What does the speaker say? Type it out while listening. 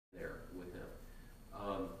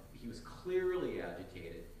clearly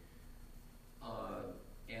agitated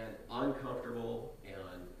and uncomfortable, and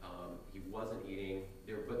he wasn't eating.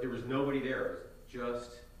 But there was nobody there. It was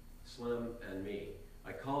just Slim and me.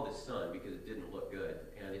 I called his son because it didn't look good,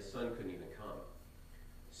 and his son couldn't even come.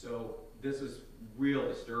 So this was real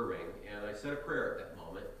disturbing, and I said a prayer at that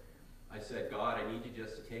moment. I said, God, I need you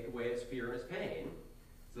just to take away his fear and his pain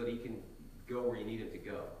so that he can go where you need him to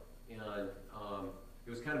go. And it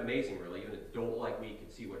was kind of amazing, really. Even an adult like me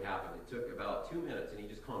could see what happened. It took about 2 minutes, and he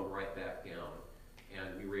just calmed right back down.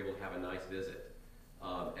 And we were able to have a nice visit,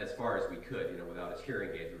 as far as we could, without his hearing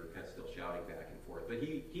aids. We were kind of still shouting back and forth. But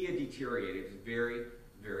he had deteriorated. He was very,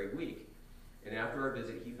 very weak. And after our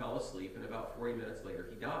visit, he fell asleep, and about 40 minutes later,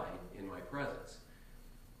 he died in my presence.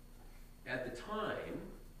 At the time,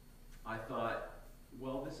 I thought,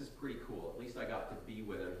 well, this is pretty cool. At least I got to be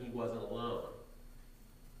with him. He wasn't alone.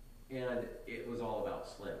 And it was all about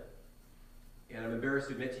Slim. And I'm embarrassed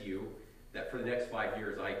to admit to you that for the next 5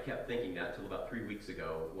 years, I kept thinking that until about 3 weeks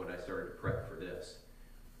ago when I started to prep for this.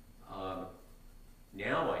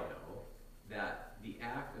 Now I know that the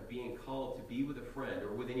act of being called to be with a friend,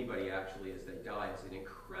 or with anybody actually as they die, is an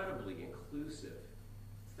incredibly inclusive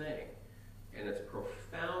thing. And it's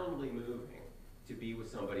profoundly moving to be with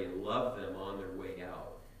somebody and love them on their way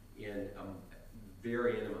out in a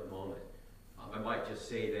very intimate moment. I might just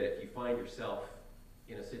say that if you find yourself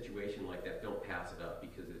in a situation like that, don't pass it up,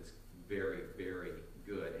 because it's very, very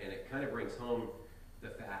good. And it kind of brings home the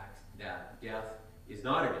fact that death is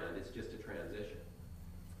not an end, it's just a transition.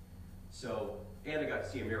 So, and I got to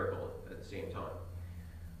see a miracle at the same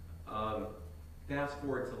time. Fast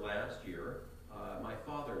forward to last year, my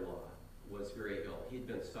father-in-law was very ill. He'd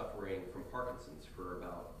been suffering from Parkinson's for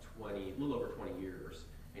about a little over 20 years,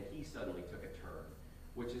 and he suddenly took a turn,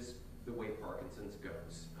 which is the way Parkinson's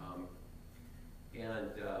goes.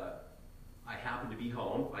 I happened to be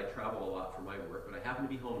home. I travel a lot for my work, but I happened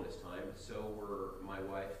to be home this time. So were my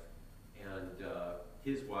wife and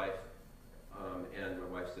his wife, and my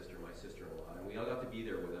wife's sister, my sister-in-law, and we all got to be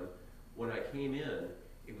there with him. When I came in,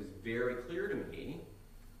 it was very clear to me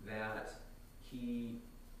that he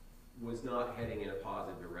was not heading in a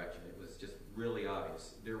positive direction. It was just really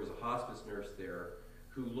obvious. There was a hospice nurse there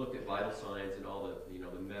who looked at vital signs and all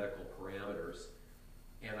the medical parameters.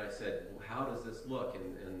 And I said, well, how does this look?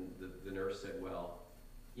 And the nurse said, well,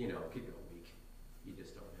 it could go a week. You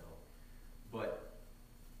just don't know. But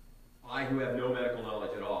I, who have no medical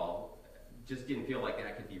knowledge at all, just didn't feel like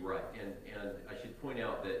that could be right. And I should point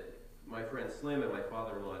out that my friend Slim and my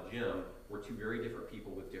father-in-law Jim were two very different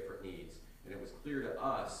people with different needs. And it was clear to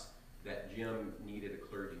us that Jim needed a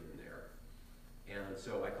clergyman there. And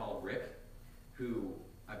so I called Rick, who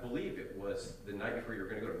I believe it was the night before you were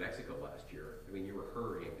going to go to Mexico last year. I mean, you were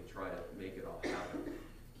hurrying to try to make it all happen.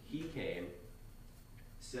 He came,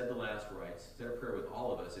 said the last rites, said a prayer with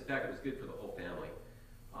all of us. In fact, it was good for the whole family.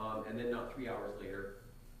 And then not 3 hours later,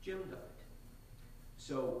 Jim died.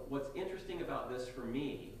 So what's interesting about this for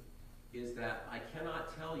me is that I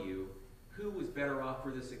cannot tell you who was better off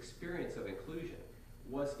for this experience of inclusion.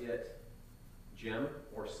 Was it Jim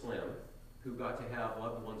or Slim, who got to have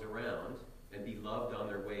loved ones around and be loved on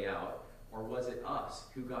their way out, or was it us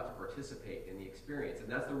who got to participate in the experience? And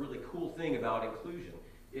that's the really cool thing about inclusion.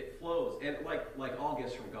 It flows, and like all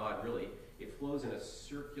gifts from God, really, it flows in a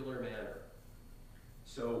circular manner.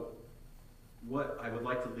 So what I would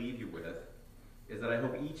like to leave you with is that I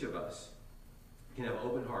hope each of us can have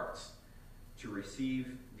open hearts to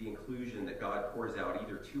receive the inclusion that God pours out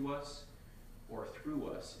either to us or through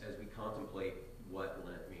us as we contemplate what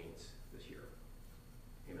Lent means this year.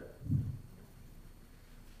 Amen.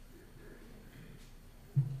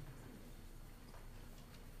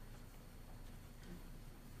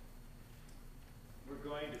 We're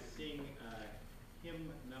going to sing hymn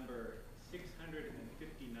number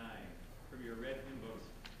 659 from your red hymn books.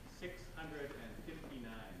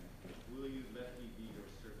 659. Will you let me be your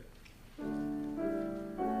servant?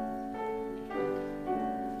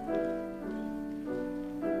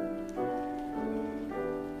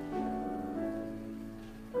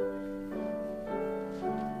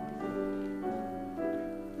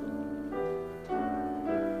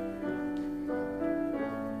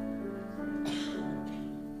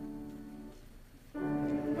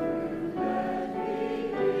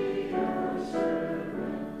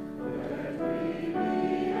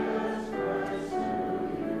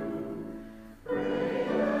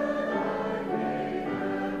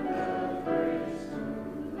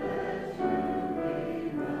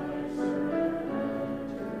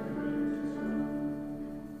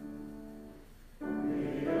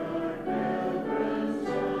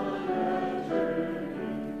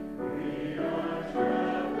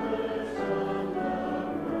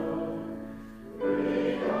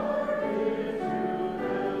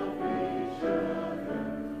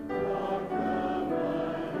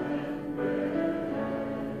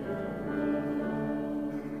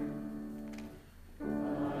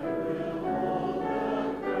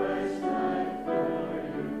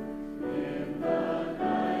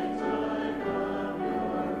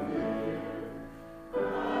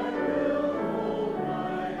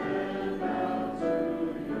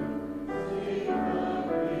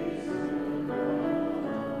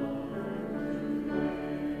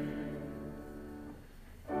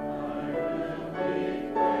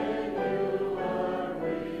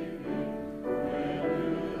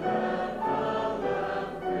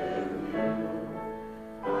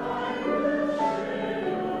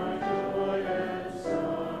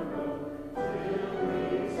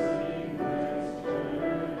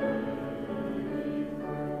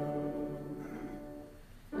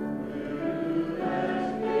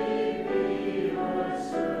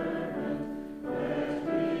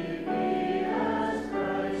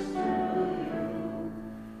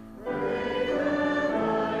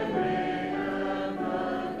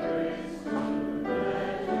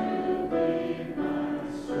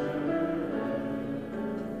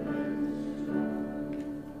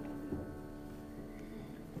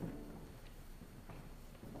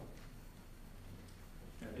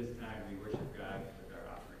 this time we worship